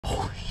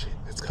shit.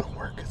 It's gonna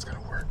work. It's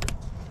gonna work.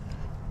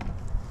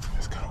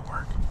 It's gonna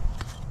work.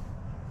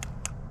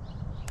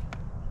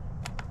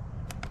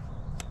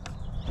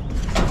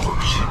 Oh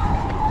shit.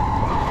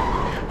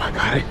 I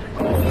got it.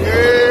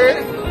 Yeah.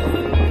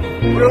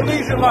 Real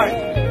leisure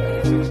life.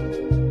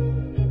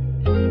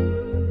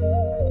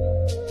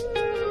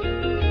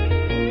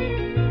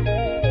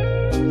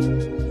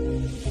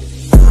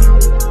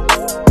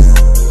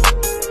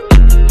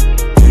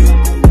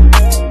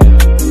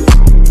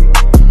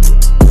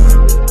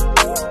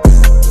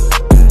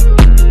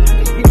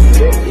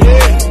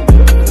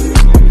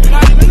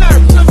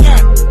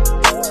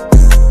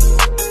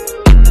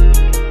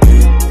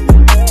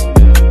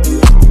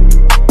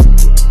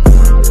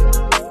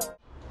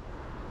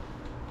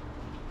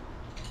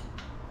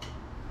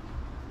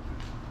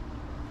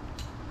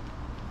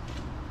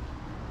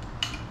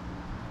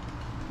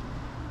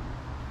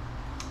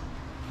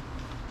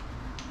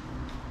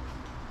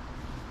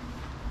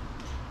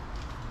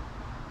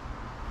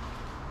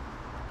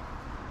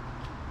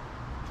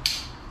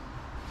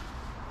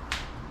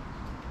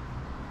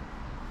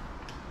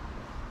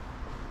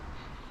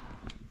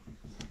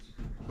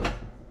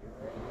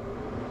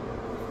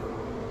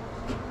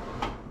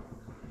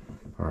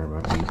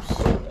 Alright, my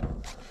peeps.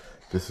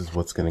 This is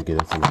what's gonna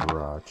get us in the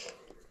garage.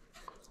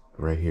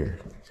 Right here.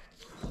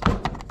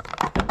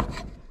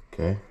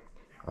 Okay?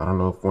 I don't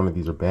know if one of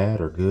these are bad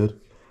or good,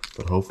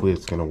 but hopefully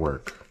it's gonna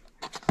work.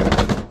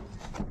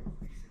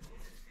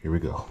 Here we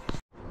go.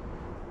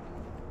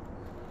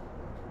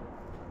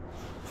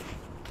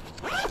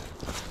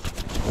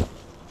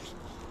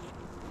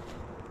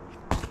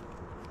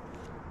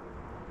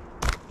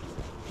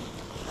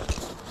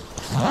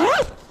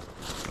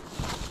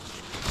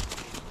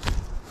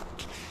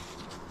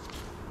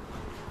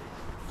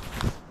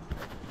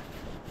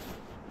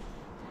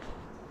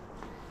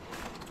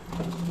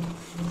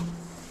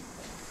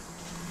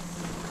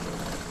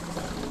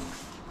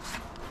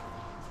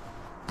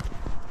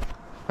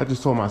 I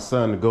just told my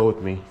son to go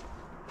with me.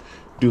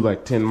 Do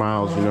like 10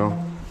 miles, you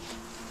know.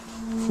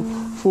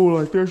 Fool,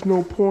 like there's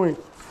no point.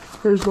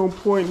 There's no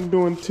point in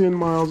doing 10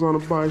 miles on a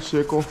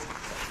bicycle.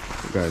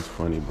 That guy's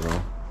funny,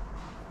 bro.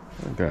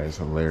 That guy is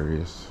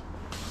hilarious.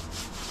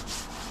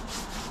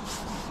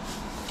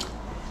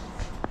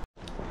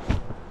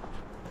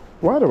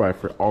 Why do I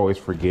always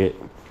forget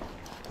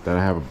that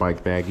I have a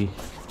bike baggie?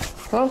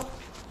 Huh?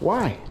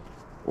 Why?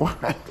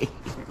 Why?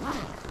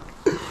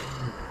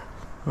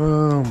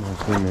 Oh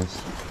my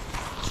goodness.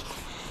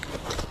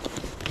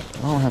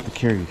 I don't have to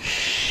carry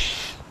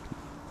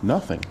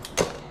nothing.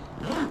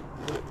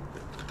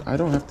 I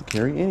don't have to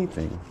carry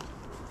anything.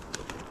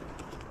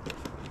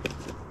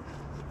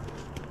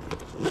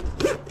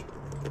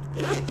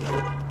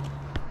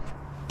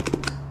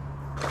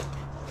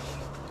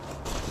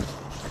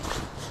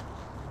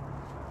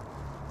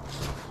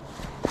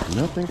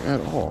 Nothing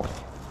at all.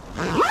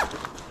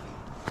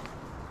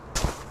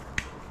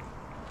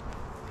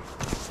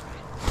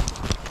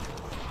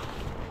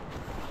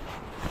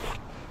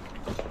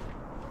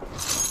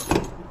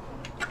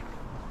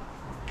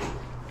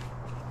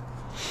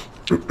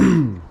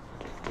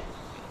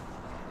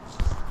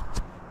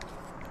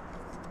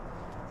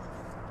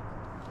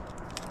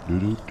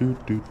 Do do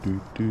do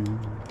do do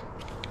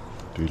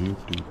do do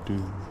do do.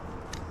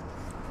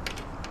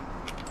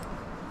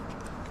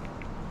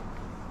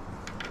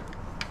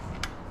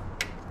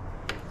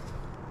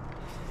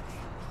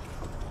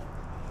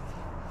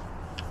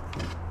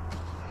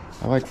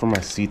 I like for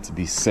my seat to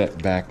be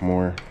set back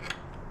more,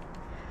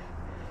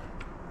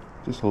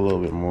 just a little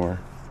bit more.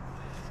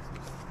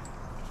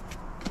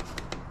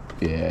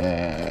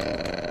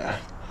 Yeah,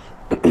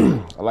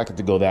 I like it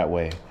to go that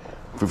way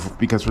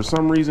because for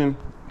some reason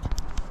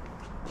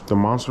the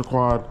Monster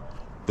Quad,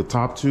 the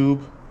top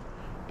tube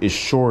is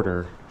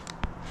shorter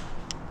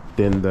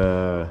than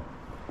the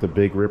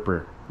Big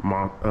Ripper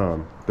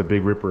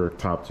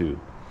top tube.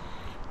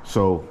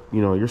 So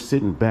you know you're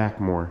sitting back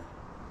more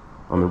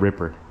on the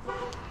Ripper.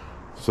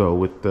 So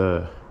with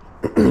the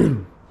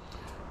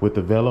with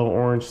the Velo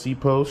orange seat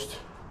post,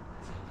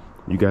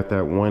 you got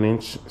that 1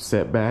 inch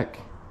setback.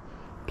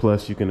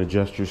 Plus you can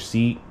adjust your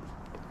seat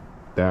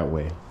that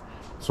way.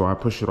 So I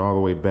push it all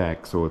the way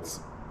back so it's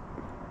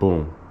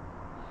boom.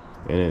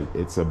 And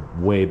it's a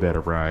way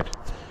better ride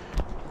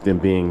than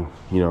being,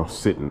 you know,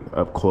 sitting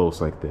up close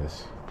like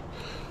this.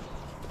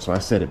 So I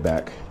set it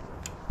back.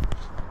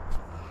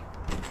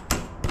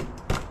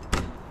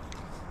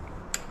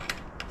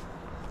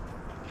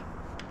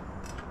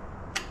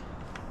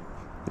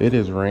 It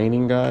is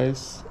raining,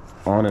 guys,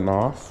 on and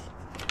off.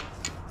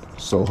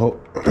 So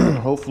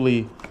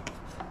hopefully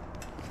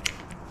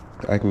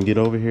I can get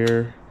over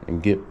here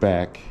and get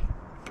back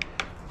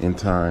in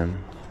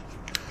time.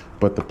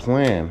 But the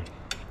plan,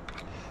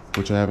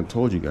 which I haven't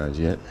told you guys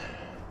yet,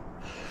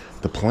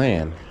 the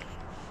plan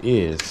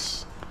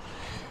is,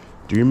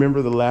 do you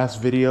remember the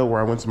last video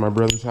where I went to my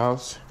brother's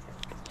house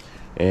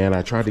and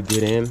I tried to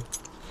get in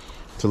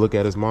to look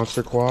at his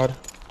Monster Quad?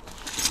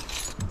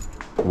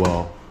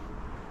 Well,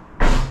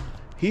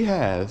 he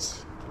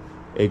has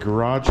a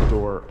garage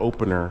door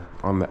opener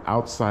on the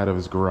outside of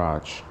his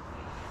garage,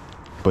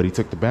 but he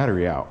took the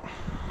battery out.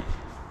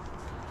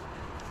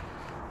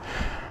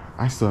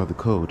 I still have the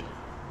code,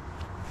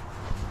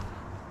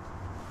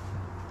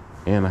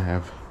 and I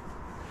have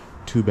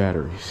 2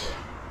 batteries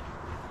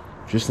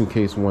just in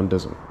case one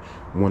doesn't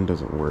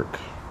work.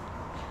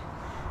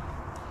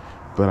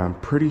 But I'm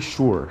pretty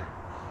sure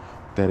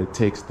that it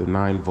takes the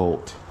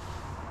 9-volt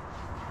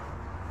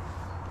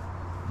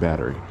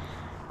battery.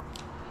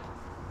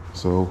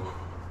 So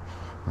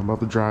I'm about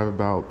to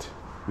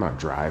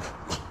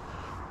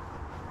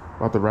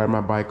about to ride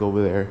my bike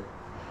over there.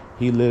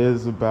 He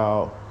lives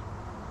about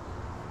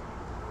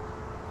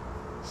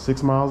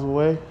 6 miles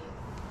away.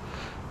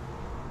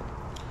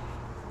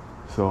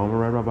 So I'm gonna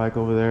ride my bike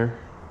over there,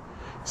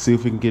 see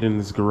if we can get in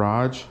this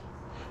garage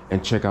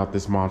and check out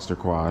this monster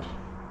quad.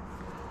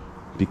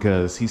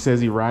 Because he says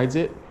he rides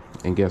it,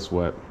 and guess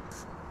what?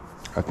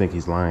 I think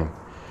he's lying.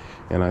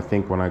 And I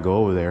think when I go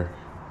over there,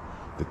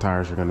 the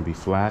tires are gonna be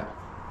flat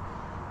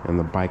and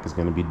the bike is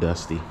gonna be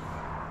dusty.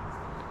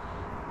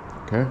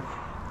 Okay?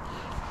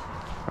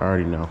 I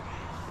already know.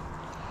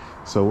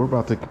 So we're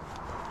about to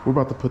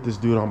put this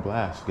dude on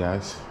blast,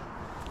 guys.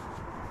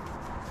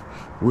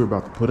 We're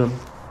about to put him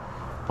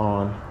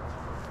on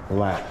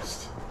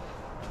blast.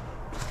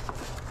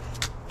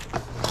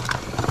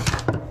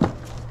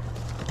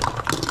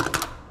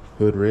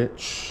 Hood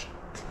Rich,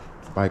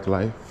 Bike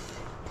Life.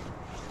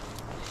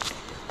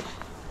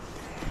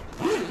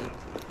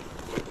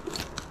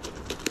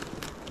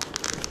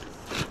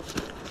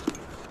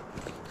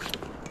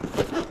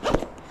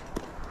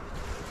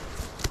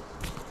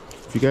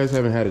 If you guys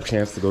haven't had a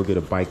chance to go get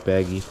a bike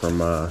baggie from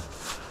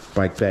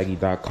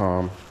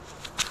bikebaggie.com,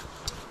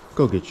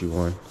 go get you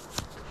one.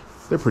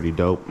 They're pretty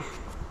dope.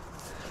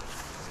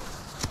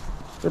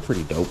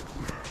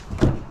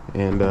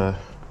 And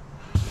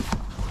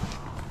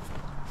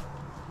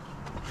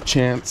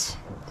Chance,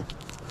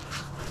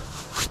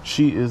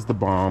 she is the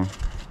bomb.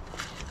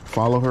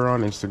 Follow her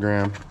on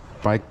Instagram,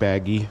 Bike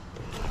Baggie.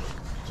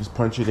 Just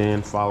punch it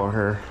in, follow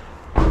her.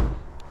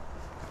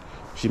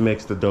 She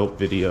makes the dope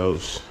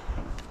videos.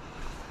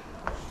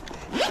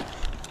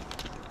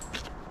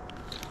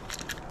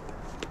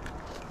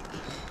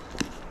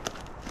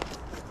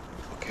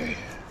 Okay,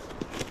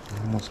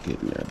 almost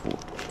getting there, boy.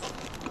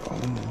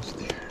 Almost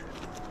there.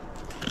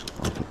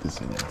 I'll put this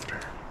in after.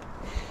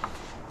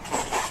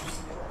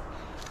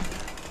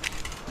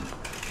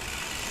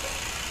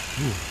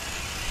 I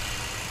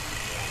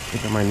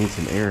think I might need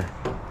some air.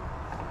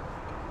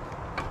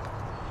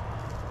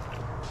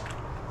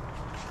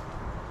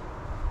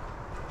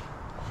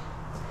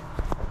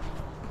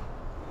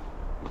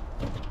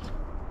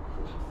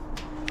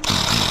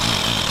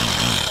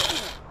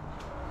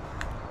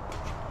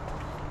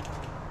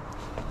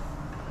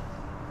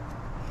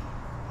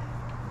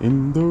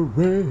 In the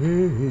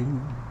rain.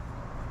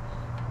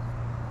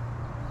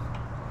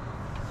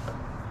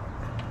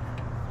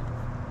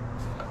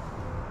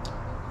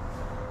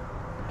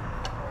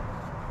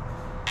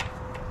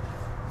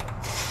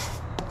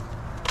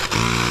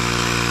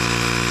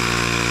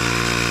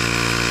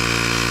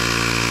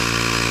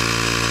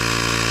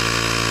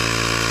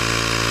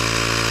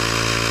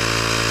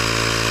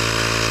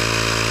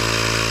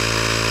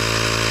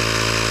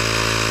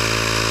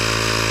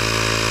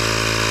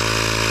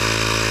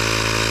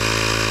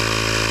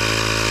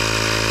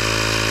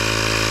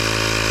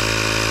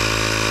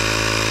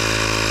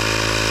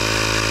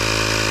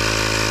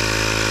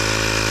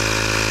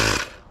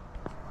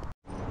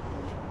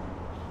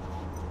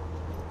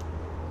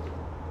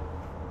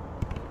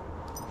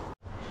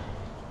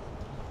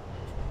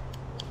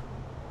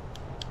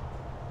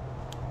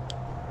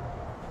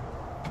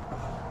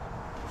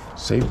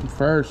 Safety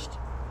first.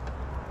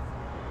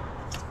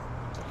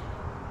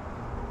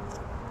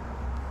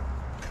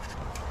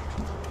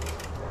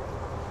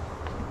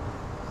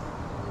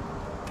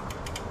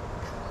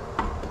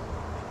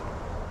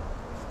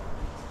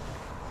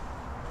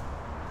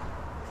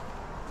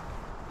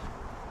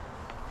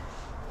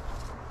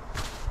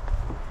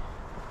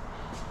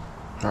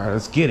 All right,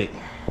 let's get it.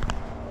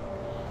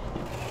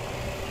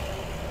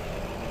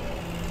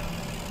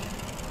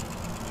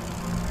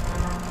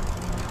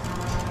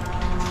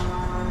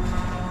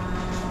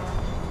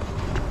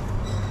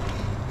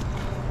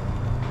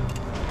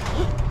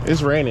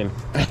 It's raining.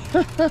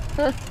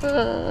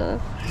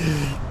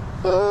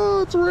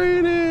 Oh, it's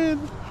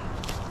raining.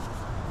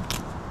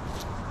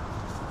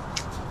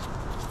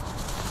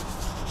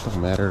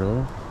 Doesn't matter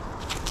though.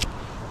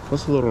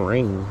 What's a little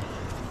rain?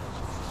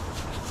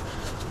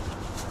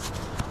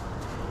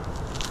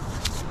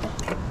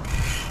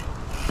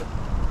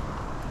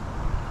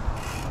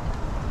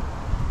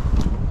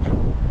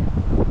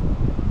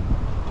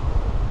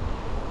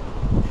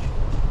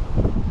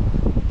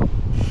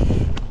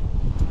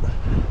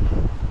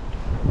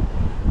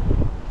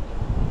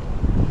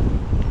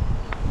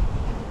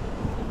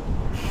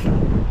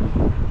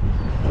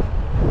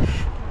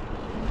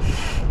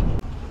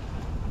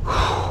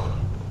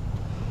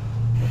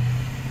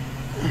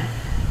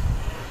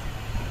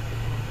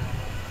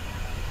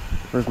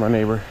 Where's my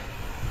neighbor?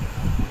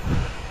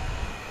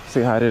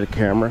 Say hi to the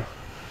camera.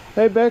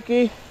 Hey,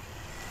 Becky.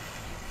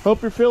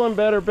 Hope you're feeling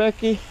better,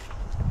 Becky.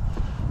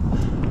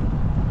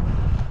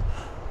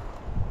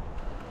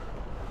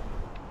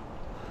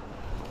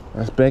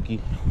 That's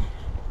Becky.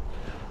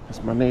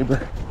 That's my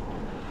neighbor.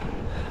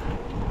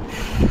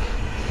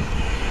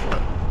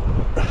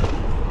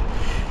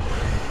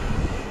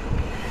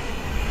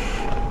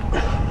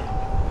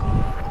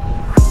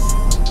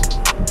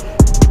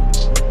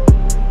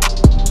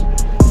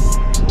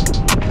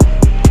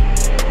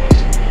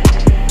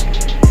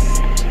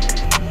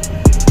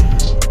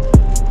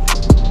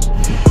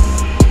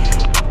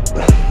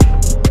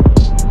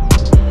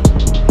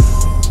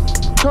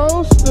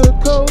 Coast to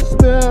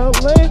coast,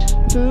 LA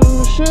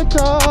to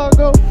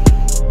Chicago.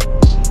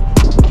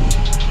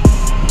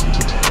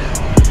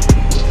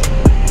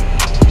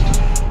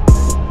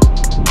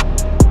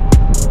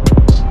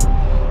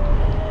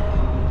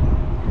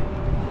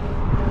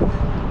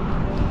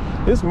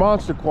 This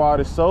Monster Quad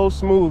is so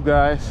smooth,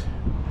 guys.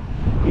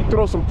 You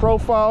throw some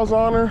profiles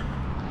on her,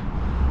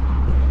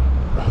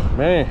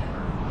 man,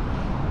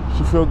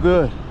 she feel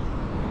good.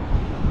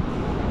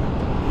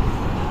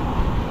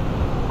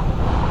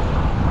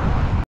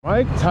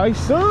 Mike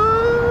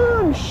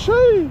Tyson,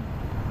 shit.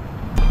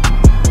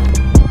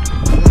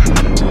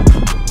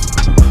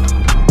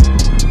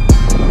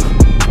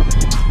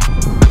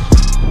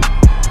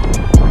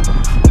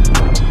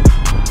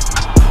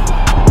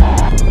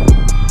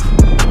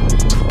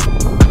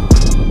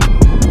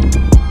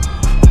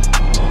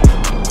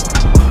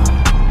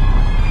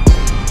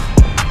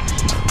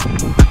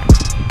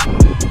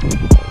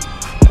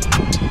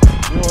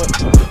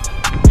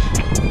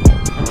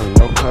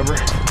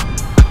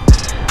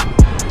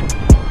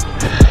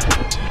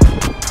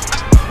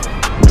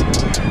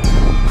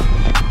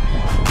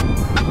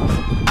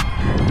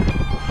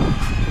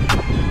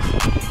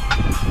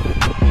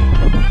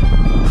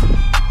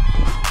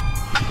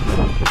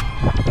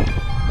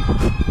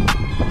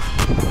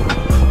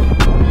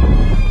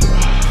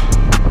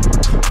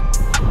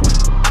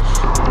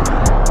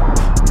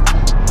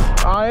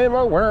 I am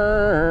a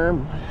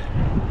worm.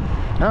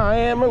 I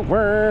am a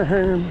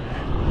worm.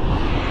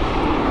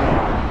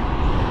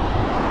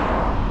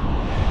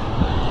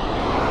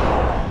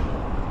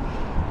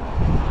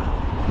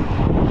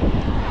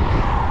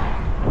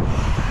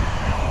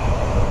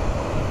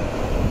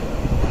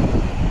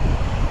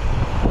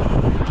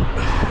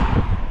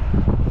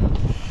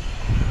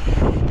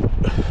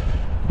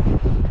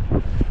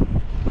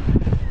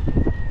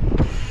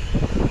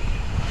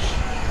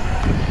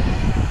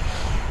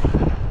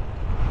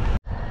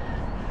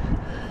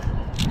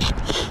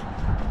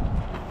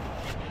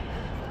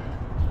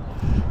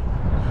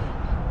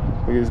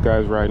 Look at these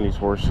guys riding these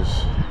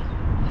horses.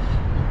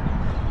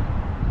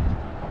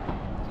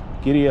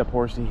 Giddy up,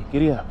 horsey.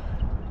 Giddy up.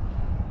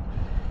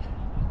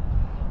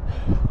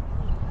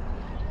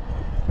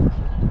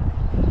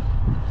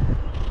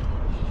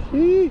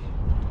 Eee.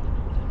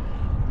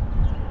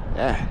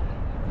 Yeah.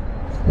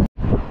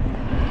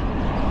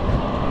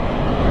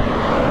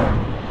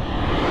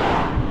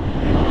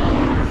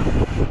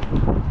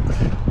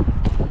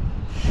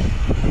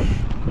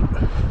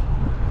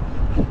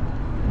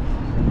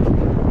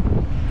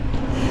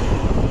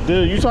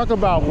 Dude, you talk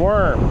about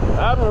worm.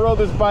 I haven't rode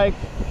this bike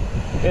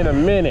in a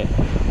minute.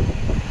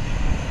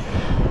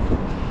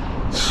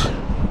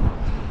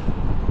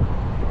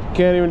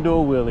 Can't even do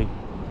a wheelie.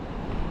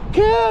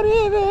 Can't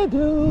even do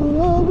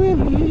a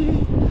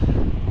wheelie.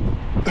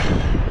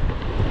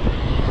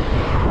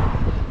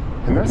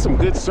 And that's some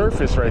good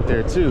surface right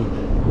there too.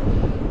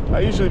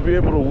 I usually be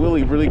able to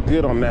wheelie really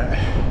good on that.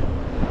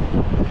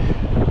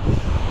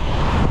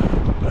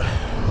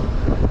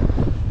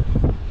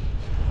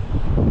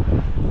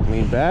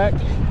 Lean back.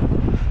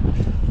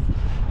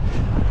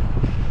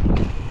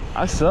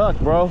 I suck,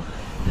 bro.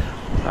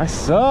 I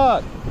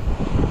suck.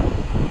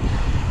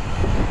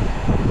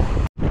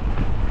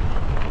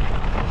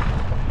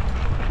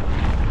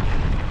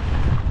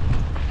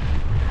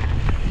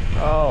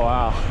 Oh,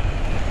 wow.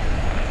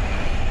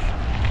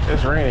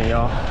 It's raining,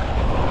 y'all.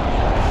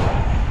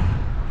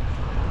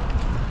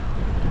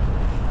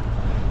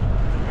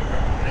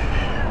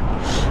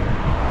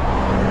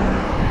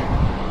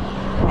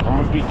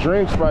 I'm gonna be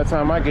drenched by the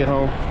time I get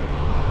home.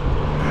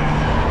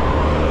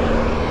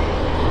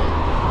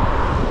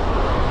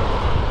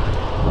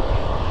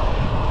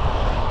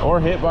 Or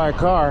hit by a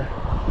car.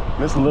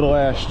 This little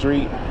ass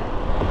street.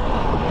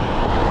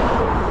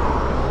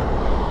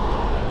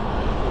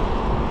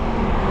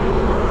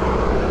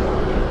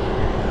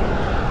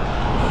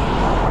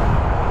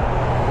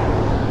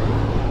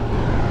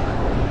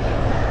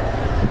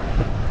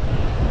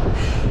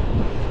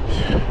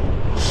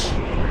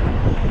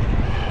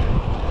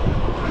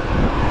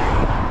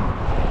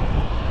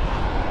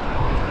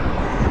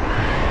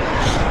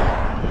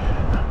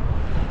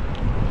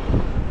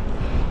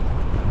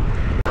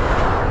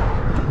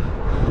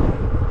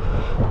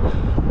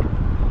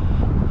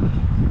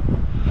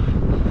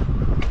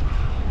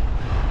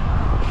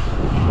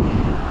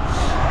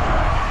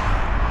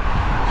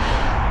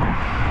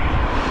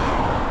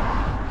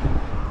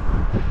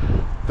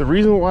 The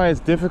reason why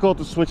it's difficult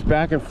to switch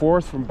back and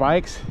forth from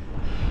bikes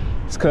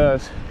is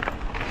because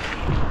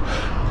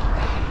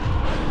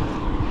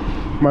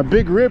my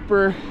Big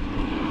Ripper,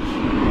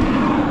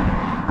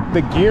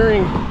 the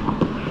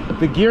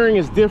gearing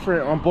is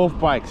different on both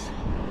bikes.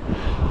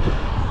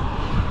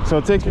 So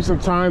it takes me some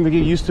time to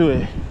get used to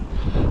it.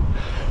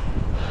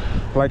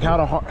 Like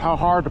how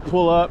hard to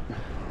pull up.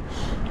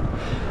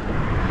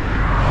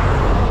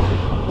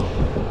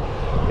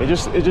 It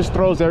just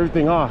throws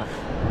everything off.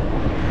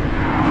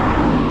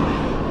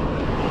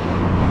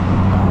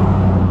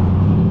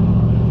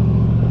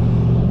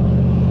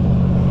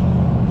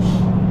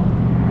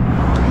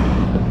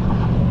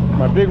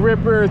 My Big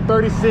Ripper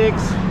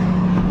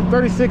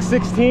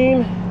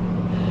 3616,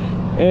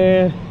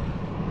 and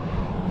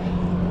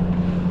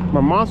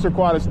my Monster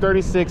Quad is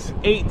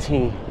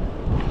 3618.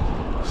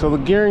 So the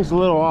gearing's a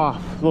little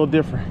off, a little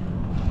different.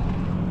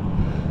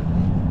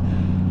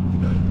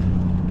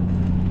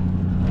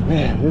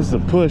 Man, this is a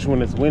push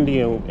when it's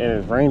windy and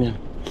it's raining.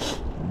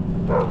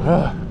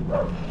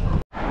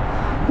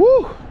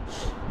 Woo!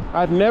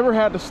 I've never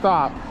had to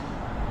stop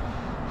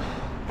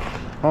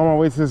on my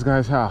way to this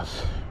guy's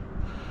house.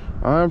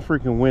 I'm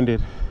freaking winded.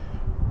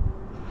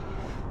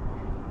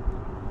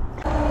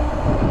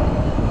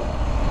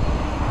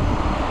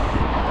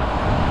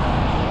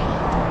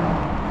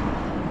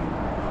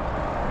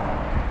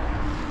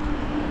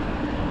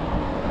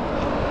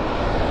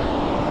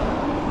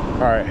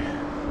 All right,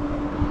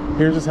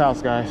 here's his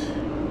house, guys.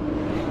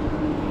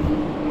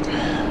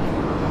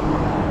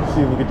 Let's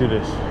see if we can do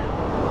this.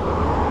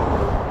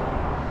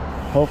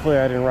 Hopefully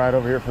I didn't ride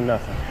over here for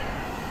nothing.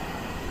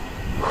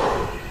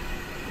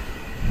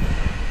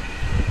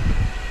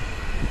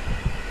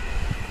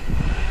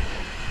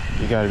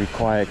 You gotta be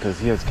quiet because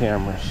he has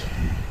cameras.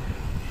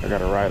 I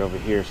gotta ride over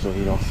here so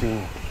he don't see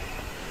me.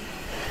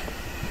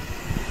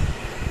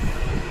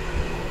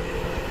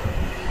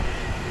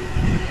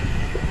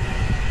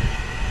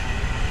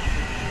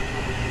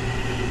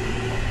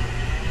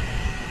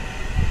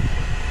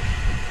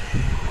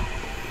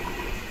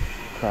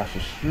 Across the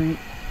street.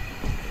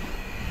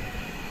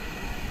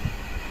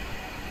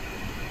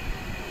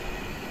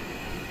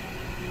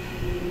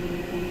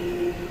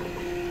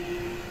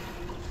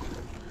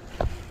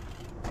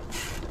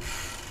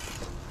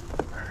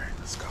 All right,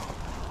 let's go.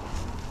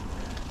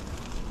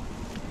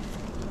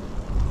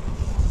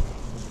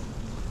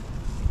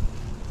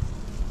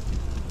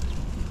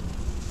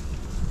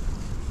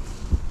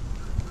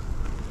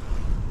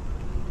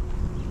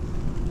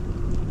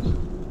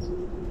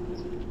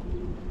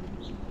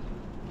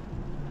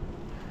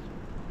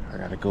 I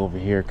gotta go over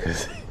here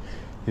because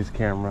his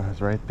camera is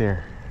right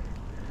there.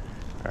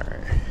 All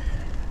right.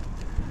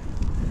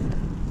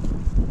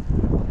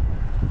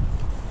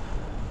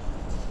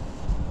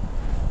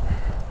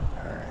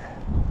 All right.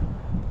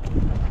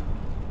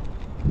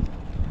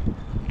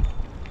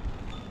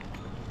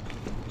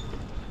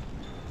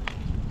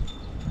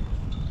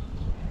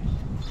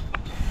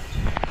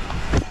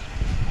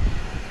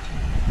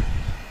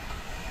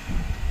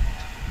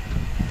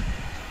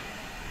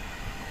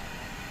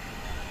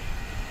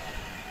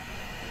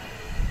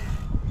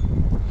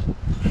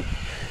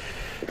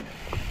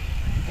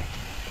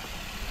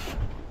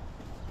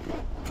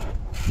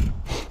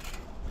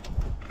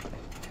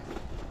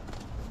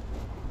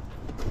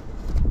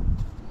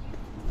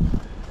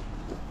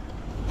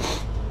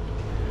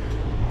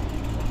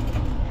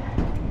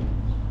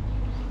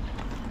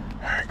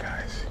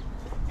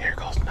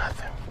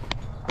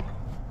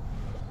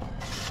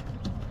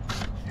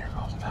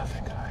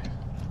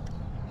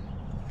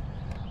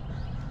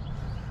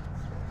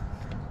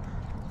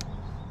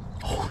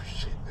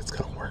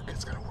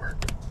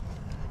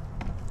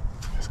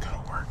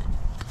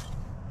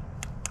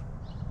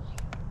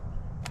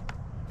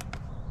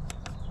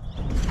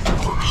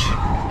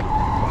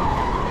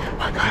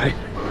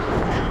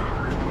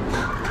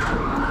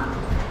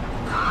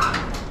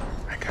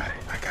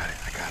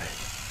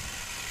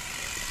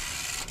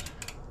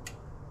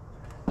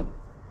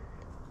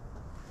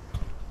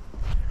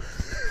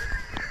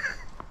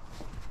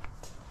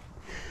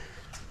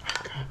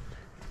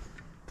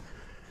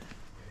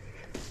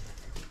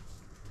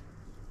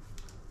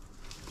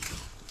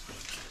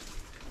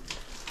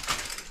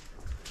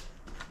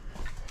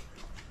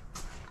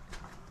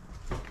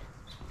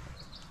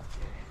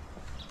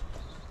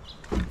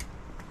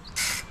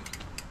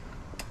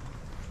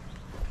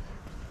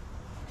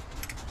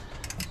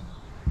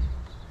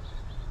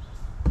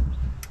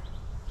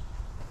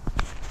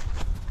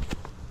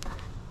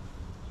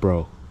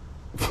 Bro.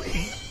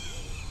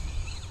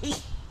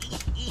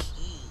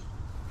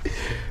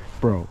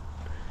 Bro.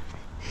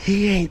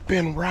 He ain't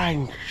been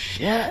riding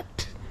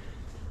shit.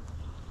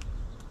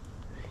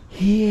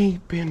 He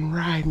ain't been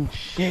riding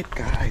shit,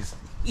 guys.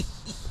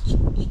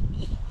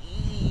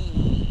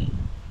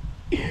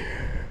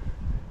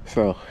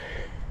 So,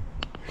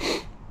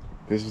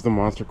 this is the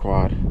Monster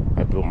Quad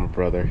I built my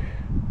brother,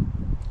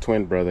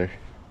 twin brother,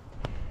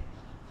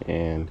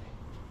 and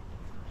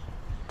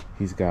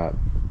he's got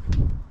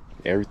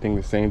everything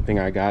the same thing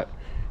I got,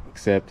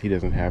 except he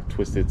doesn't have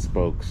twisted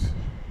spokes.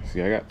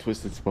 See, I got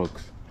twisted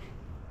spokes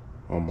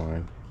on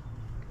mine.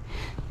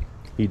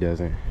 He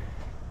doesn't.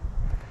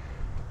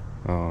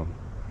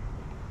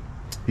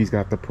 He's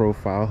got the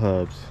profile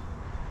hubs,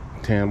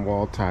 tan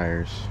wall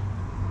tires.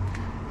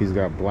 He's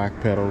got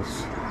black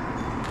pedals.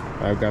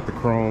 I've got the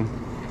chrome.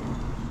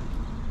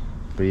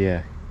 But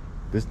yeah,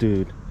 this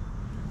dude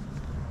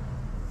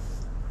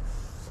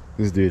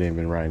ain't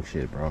been riding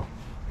shit, bro.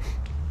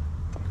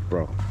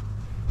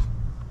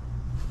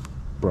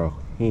 Bro,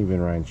 he ain't been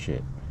riding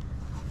shit.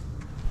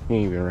 He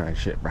ain't been riding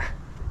shit, bro.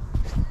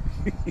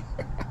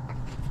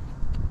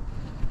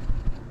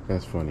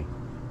 That's funny.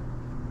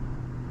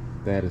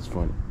 That is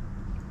funny.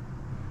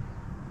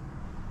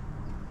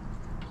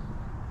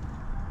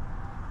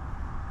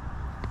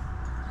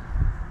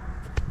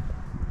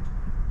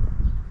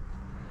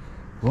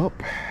 Well,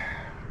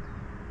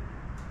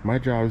 my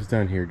job's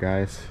done here,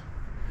 guys.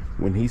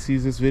 When he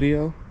sees this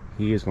video,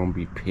 he is gonna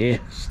be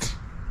pissed.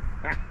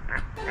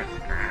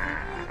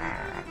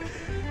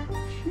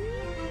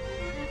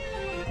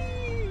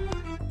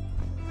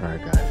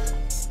 Alright,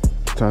 guys.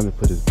 Time to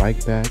put his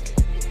bike back.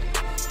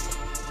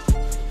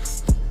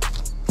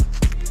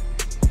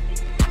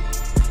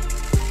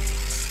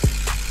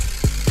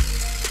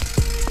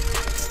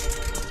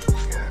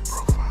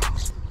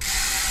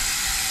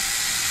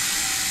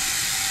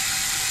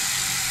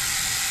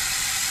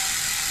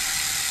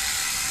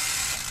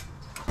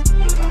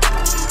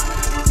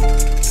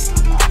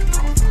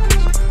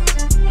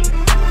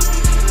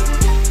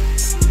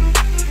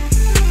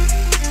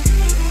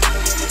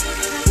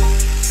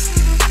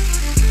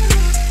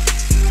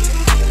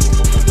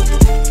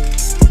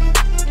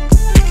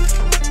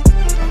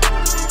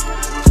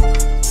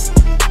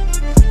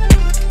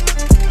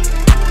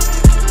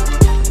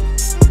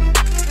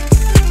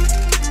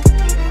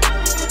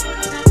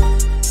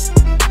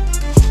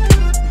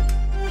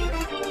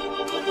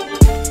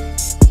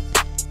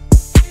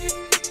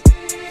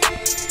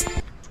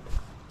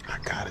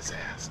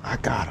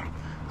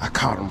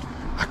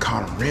 I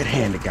caught him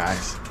red-handed,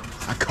 guys.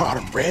 I caught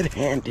him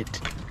red-handed.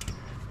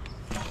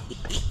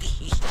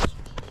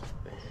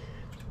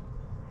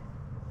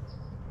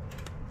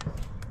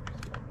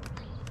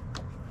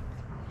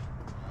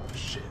 Oh,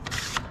 shit.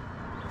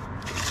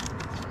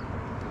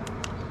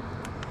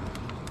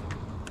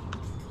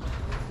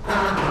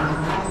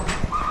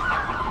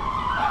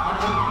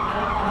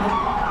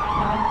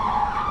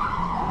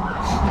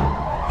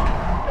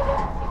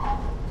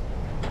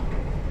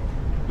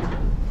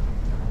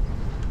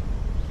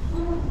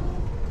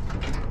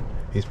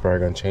 He's probably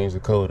gonna change the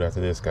code after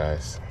this,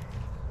 guys.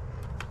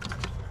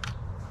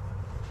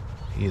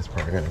 He is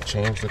probably gonna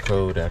change the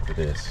code after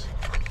this.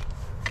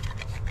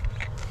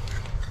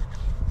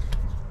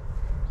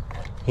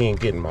 He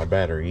ain't getting my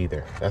battery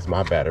either. That's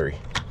my battery.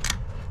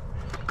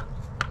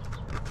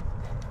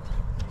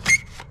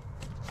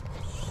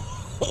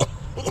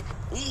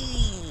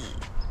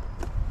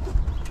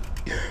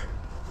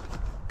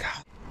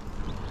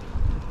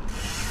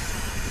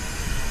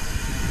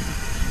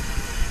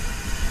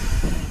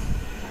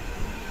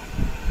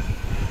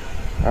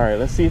 All right,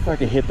 let's see if I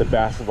can hit the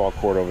basketball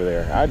court over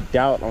there. I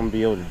doubt I'm gonna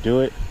be able to do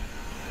it,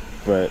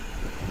 but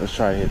let's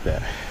try to hit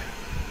that.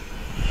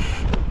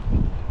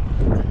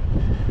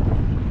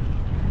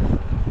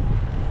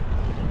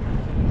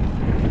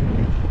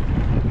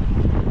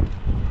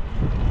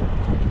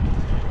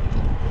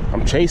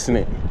 I'm chasing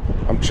it.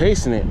 I'm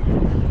chasing it.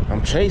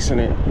 I'm chasing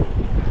it.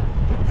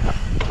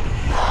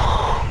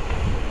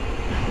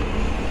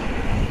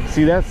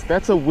 See,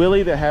 that's a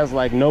wheelie that has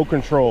like no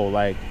control.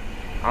 Like,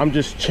 I'm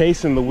just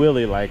chasing the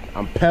wheelie, like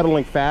I'm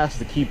pedaling fast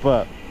to keep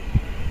up.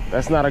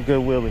 That's not a good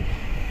wheelie.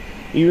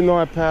 Even though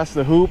I passed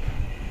the hoop,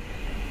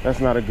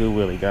 that's not a good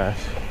wheelie, guys.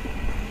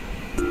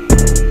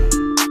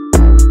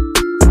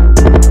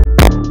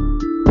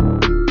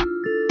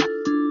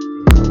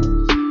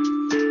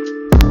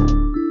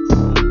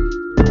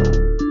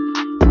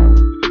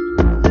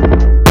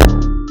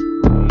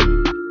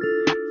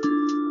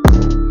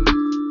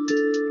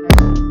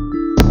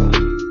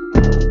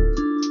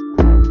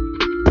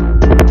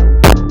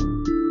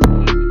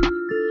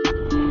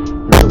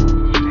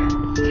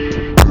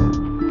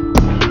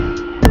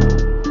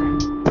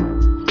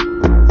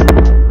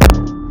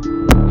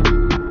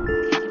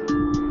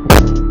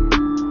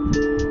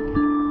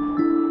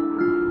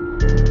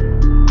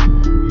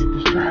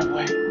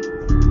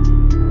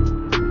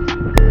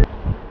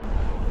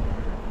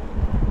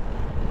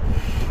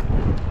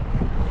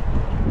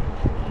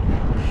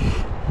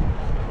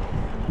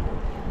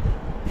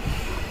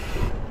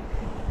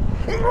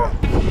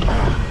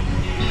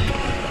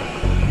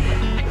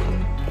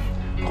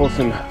 Close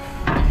enough.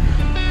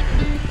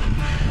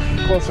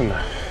 Close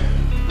enough.